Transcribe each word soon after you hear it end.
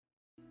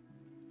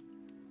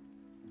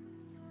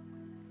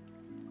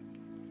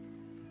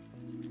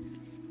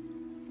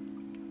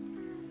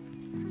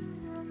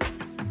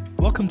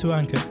Welcome to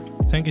Anchor.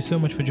 Thank you so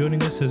much for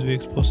joining us as we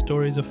explore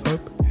stories of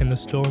hope in the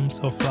storms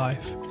of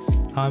life.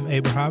 I'm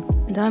Abraham.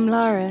 And I'm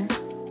Lara.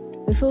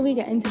 Before we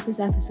get into this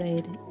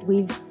episode,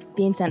 we've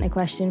been sent a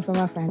question from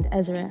our friend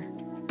Ezra.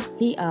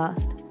 He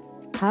asked,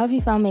 how have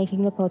you found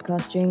making the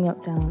podcast during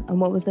lockdown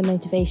and what was the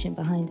motivation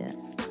behind it?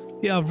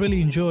 Yeah, I've really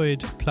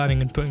enjoyed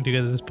planning and putting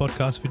together this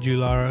podcast with you,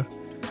 Lara.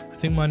 I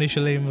think my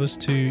initial aim was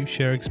to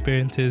share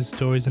experiences,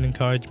 stories and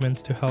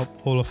encouragements to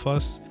help all of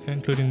us,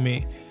 including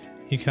me.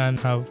 You can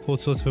have all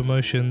sorts of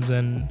emotions,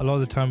 and a lot of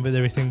the time with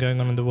everything going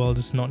on in the world,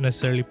 it's not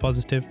necessarily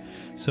positive.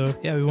 So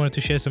yeah, we wanted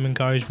to share some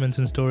encouragements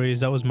and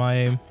stories. That was my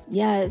aim.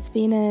 Yeah, it's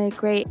been a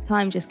great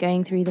time just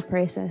going through the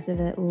process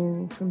of it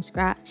all from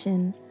scratch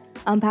and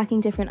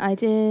unpacking different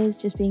ideas,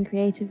 just being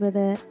creative with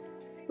it.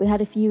 We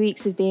had a few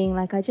weeks of being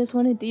like, I just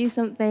want to do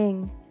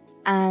something,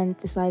 and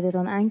decided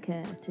on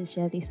Anchor to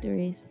share these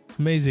stories.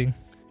 Amazing.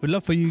 We'd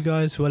love for you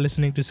guys who are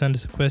listening to send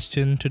us a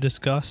question to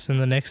discuss in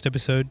the next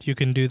episode. You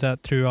can do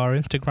that through our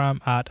Instagram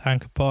at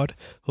AnchorPod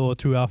or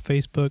through our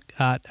Facebook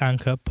at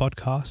Anchor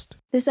Podcast.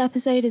 This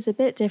episode is a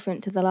bit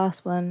different to the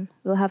last one.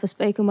 We'll have a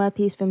spoken word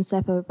piece from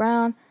Seppo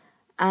Brown,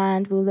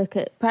 and we'll look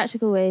at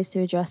practical ways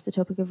to address the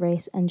topic of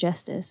race and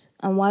justice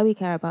and why we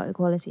care about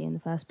equality in the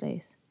first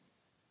place.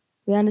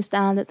 We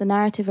understand that the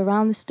narrative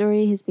around the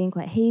story has been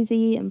quite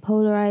hazy and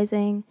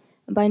polarizing,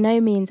 and by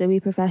no means are we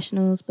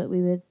professionals, but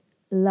we would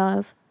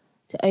love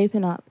to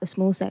open up a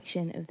small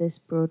section of this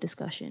broad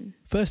discussion.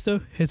 First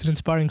though, here's an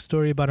inspiring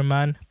story about a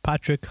man,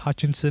 Patrick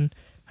Hutchinson,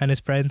 and his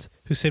friends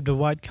who saved a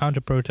white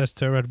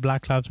counter-protester at a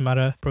Black Lives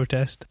Matter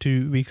protest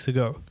 2 weeks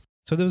ago.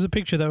 So there was a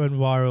picture that went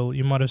viral,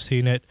 you might have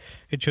seen it.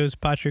 It shows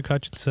Patrick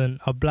Hutchinson,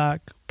 a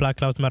Black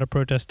Lives Matter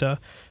protester,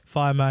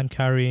 fireman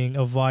carrying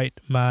a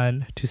white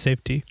man to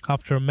safety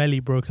after a melee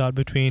broke out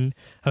between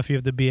a few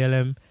of the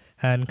BLM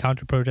and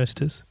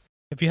counter-protesters.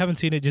 If you haven't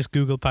seen it, just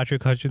Google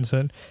Patrick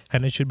Hutchinson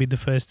and it should be the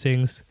first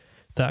things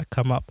that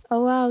come up.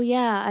 Oh wow,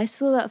 yeah, I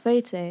saw that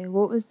photo.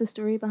 What was the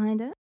story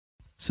behind it?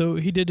 So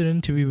he did an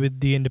interview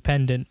with The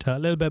Independent. A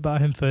little bit about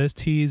him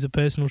first. He's a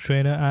personal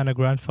trainer and a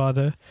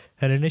grandfather.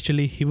 And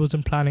initially he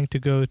wasn't planning to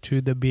go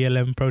to the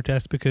BLM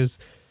protest because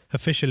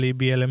officially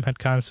BLM had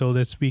cancelled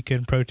its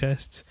weekend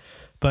protests.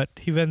 But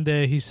he went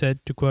there, he said,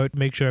 to quote,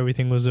 make sure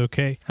everything was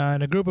okay.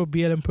 And a group of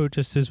BLM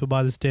protesters were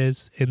by the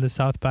stairs in the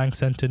South Bank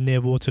Centre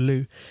near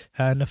Waterloo.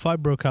 And a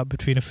fight broke out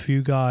between a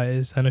few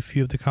guys and a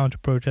few of the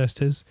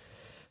counter-protesters.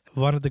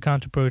 One of the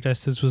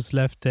counter-protesters was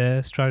left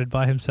there, stranded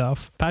by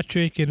himself.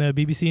 Patrick, in a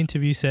BBC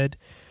interview, said,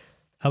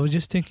 I was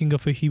just thinking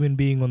of a human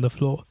being on the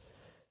floor.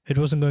 It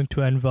wasn't going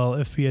to end well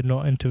if we had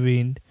not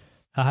intervened.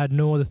 I had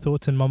no other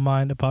thoughts in my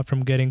mind apart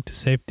from getting to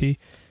safety.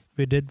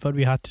 We did what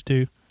we had to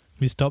do.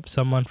 We stopped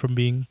someone from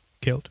being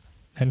killed.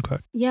 End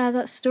quote. Yeah,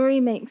 that story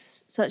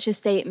makes such a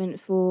statement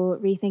for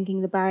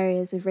rethinking the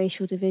barriers of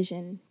racial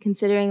division.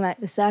 Considering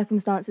the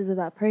circumstances of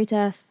that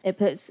protest, it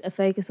puts a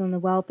focus on the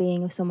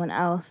well-being of someone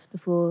else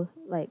before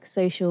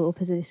social or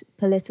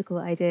political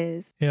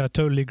ideas. Yeah, I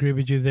totally agree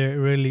with you there. It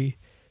really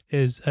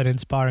is an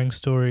inspiring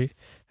story.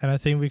 And I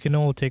think we can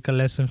all take a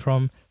lesson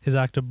from his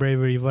act of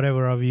bravery,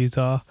 whatever our views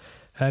are.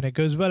 And it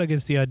goes well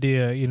against the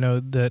idea,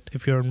 that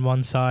if you're on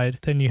one side,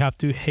 then you have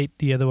to hate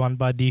the other one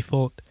by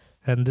default.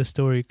 And this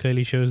story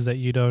clearly shows that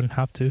you don't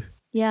have to.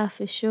 Yeah,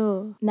 for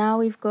sure. Now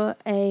we've got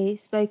a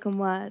spoken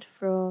word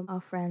from our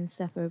friend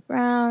Seppo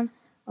Brown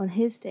on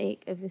his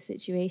take of the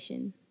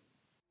situation.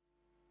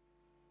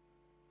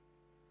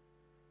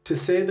 To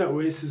say that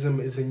racism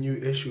is a new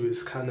issue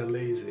is kind of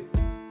lazy.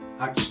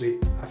 Actually,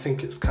 I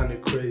think it's kind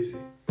of crazy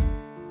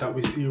that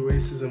we see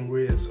racism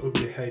rear its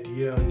ugly head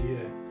year on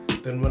year,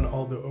 then when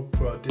all the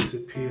uproar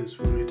disappears,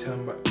 we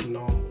return back to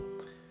normal,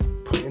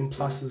 putting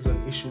plasters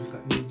on issues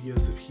that need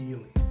years of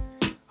healing.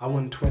 I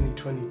want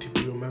 2020 to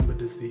be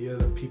remembered as the year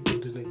that people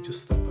didn't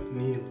just stop at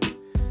kneeling,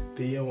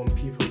 the year when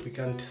people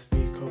began to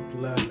speak up,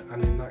 learn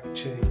and enact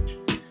change.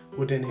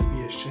 Wouldn't it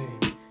be a shame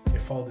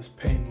if all this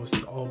pain was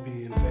to all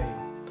be in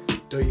vain?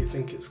 Don't you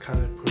think it's kind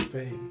of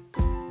profane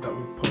that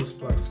we post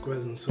black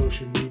squares on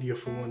social media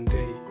for one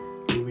day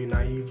and we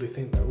naively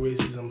think that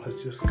racism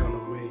has just gone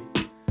away?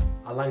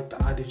 I like the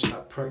adage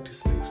that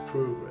practice makes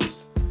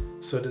progress.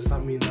 So does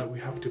that mean that we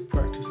have to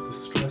practice the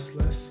stress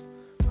less?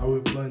 Are we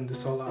blowing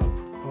this all out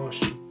of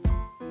proportion?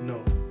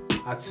 No,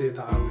 I'd say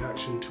that our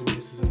reaction to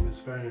racism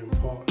is very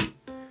important.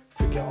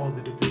 Forget all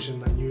the division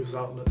that news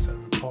outlets are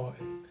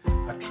reporting.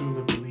 I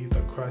truly believe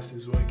that Christ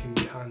is working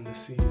behind the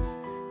scenes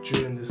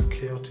during this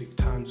chaotic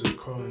times of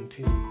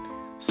quarantine,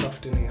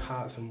 softening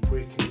hearts and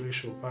breaking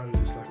racial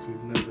barriers like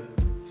we've never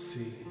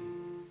seen.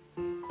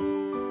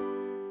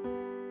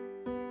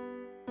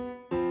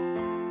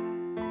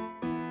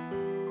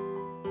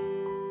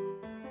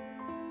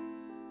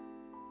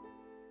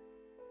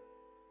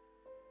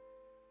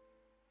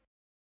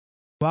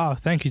 Wow,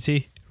 thank you,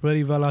 T.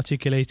 Really well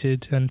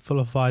articulated and full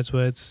of wise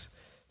words.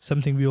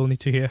 Something we all need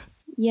to hear.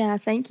 Yeah,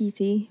 thank you,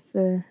 T,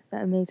 for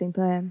that amazing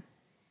poem.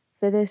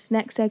 For this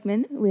next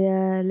segment, we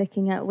are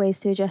looking at ways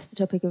to address the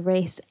topic of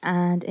race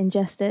and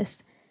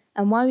injustice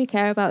and why we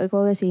care about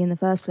equality in the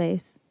first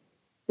place.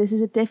 This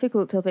is a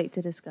difficult topic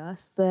to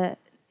discuss, but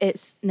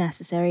it's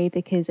necessary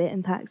because it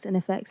impacts and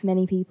affects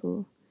many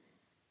people.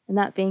 And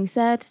that being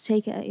said,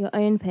 take it at your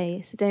own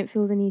pace. Don't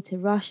feel the need to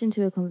rush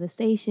into a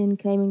conversation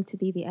claiming to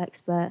be the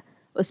expert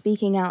or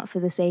speaking out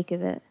for the sake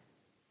of it.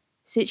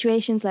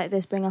 Situations like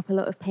this bring up a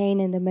lot of pain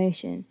and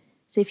emotion,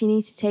 so if you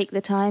need to take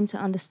the time to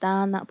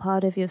understand that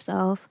part of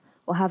yourself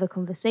or have a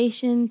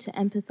conversation to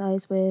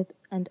empathize with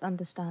and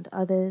understand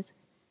others,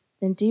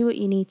 then do what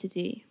you need to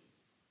do.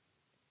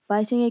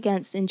 Fighting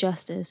against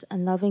injustice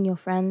and loving your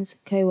friends,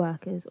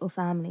 co-workers or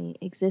family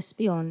exists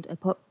beyond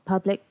a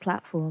public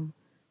platform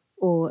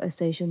or a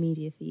social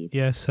media feed.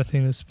 Yes, I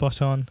think that's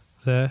spot on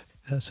there.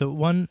 So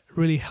one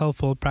really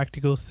helpful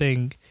practical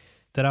thing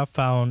that I've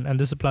found, and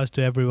this applies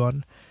to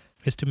everyone,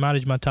 is to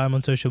manage my time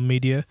on social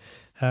media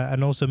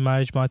and also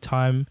manage my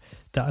time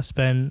that I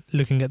spend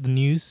looking at the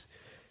news.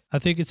 I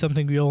think it's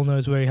something we all know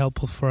is very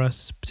helpful for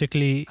us,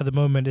 particularly at the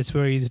moment. It's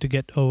very easy to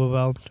get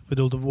overwhelmed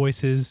with all the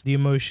voices, the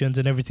emotions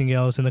and everything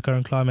else in the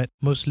current climate.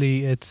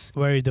 Mostly it's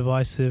very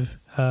divisive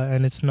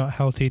and it's not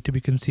healthy to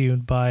be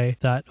consumed by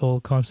that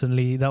all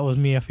constantly. That was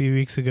me a few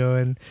weeks ago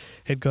and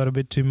it got a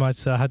bit too much,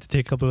 so I had to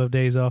take a couple of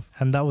days off,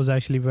 and that was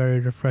actually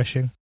very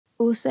refreshing.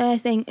 Also, I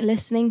think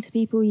listening to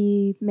people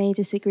you may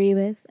disagree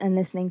with and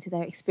listening to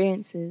their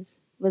experiences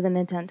with an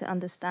intent to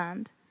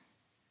understand.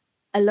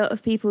 A lot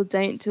of people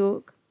don't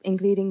talk,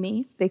 including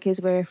me, because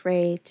we're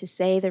afraid to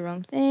say the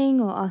wrong thing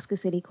or ask a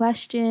silly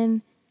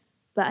question.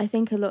 But I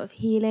think a lot of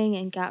healing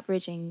and gap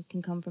bridging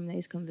can come from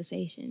those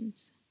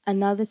conversations.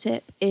 Another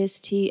tip is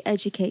to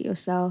educate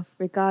yourself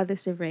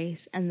regardless of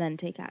race and then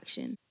take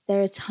action.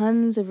 There are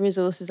tons of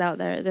resources out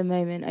there at the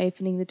moment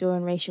opening the door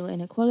on racial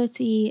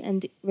inequality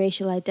and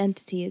racial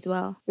identity as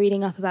well.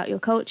 Reading up about your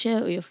culture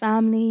or your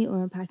family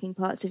or unpacking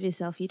parts of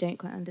yourself you don't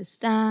quite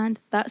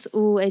understand. That's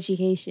all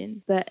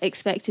education, but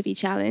expect to be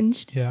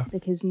challenged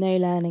because no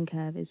learning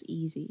curve is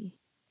easy.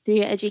 Through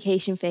your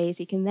education phase,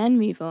 you can then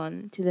move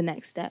on to the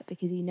next step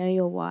because you know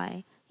your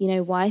why. You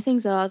know why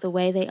things are the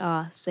way they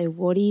are, so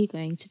what are you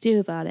going to do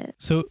about it?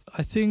 So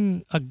I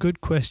think a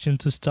good question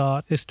to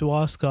start is to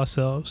ask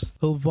ourselves,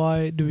 well,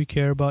 why do we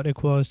care about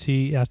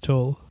equality at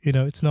all? You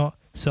know, it's not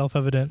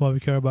self-evident why we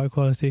care about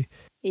equality.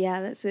 Yeah,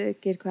 that's a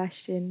good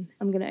question.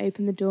 I'm going to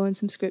open the door on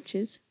some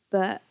scriptures.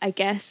 But I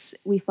guess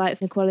we fight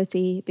for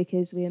equality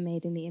because we are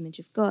made in the image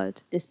of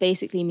God. This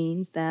basically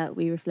means that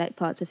we reflect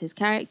parts of his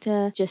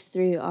character just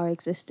through our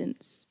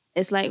existence.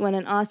 It's like when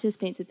an artist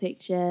paints a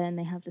picture and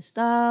they have the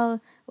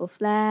style or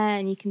flair,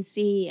 and you can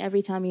see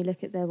every time you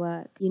look at their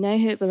work, you know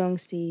who it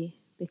belongs to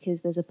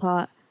because there's a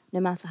part, no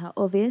matter how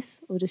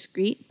obvious or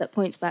discreet, that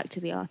points back to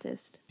the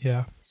artist.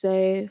 Yeah.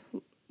 So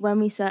when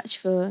we search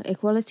for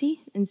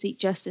equality and seek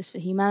justice for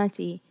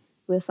humanity,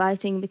 we're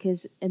fighting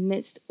because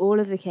amidst all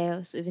of the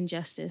chaos of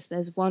injustice,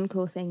 there's one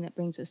core thing that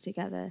brings us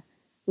together,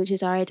 which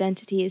is our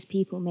identity as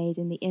people made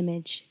in the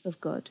image of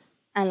God.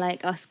 And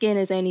like our skin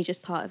is only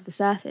just part of the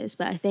surface,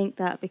 but I think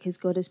that because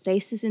God has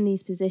placed us in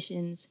these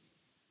positions,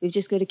 we've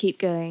just got to keep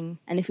going.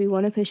 And if we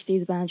want to push through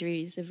the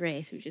boundaries of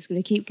race, we've just got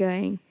to keep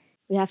going.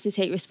 We have to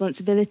take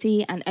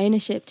responsibility and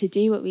ownership to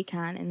do what we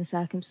can in the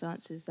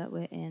circumstances that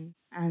we're in.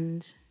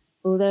 And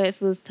although it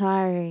feels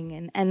tiring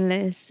and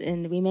endless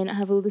and we may not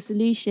have all the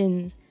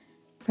solutions,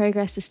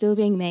 progress is still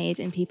being made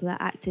and people are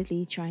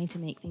actively trying to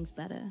make things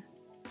better.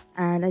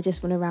 And I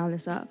just want to round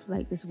this up,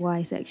 like this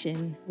why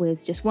section,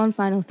 with just one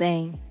final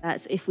thing.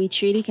 That's if we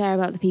truly care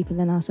about the people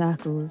in our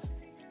circles,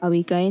 are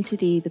we going to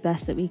do the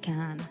best that we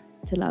can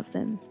to love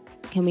them?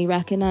 Can we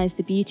recognize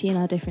the beauty in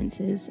our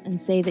differences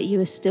and say that you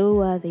are still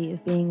worthy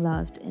of being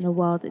loved in a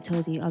world that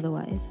tells you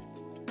otherwise?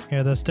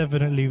 Yeah, that's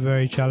definitely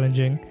very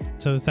challenging.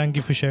 So thank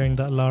you for sharing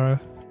that,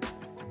 Lara.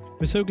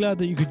 We're so glad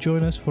that you could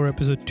join us for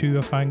episode 2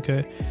 of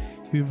Anchor.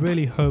 We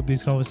really hope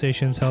these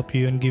conversations help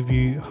you and give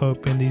you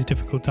hope in these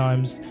difficult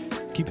times.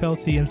 Keep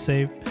healthy and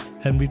safe,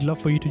 and we'd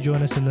love for you to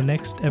join us in the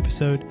next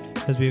episode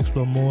as we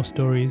explore more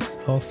stories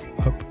of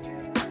hope.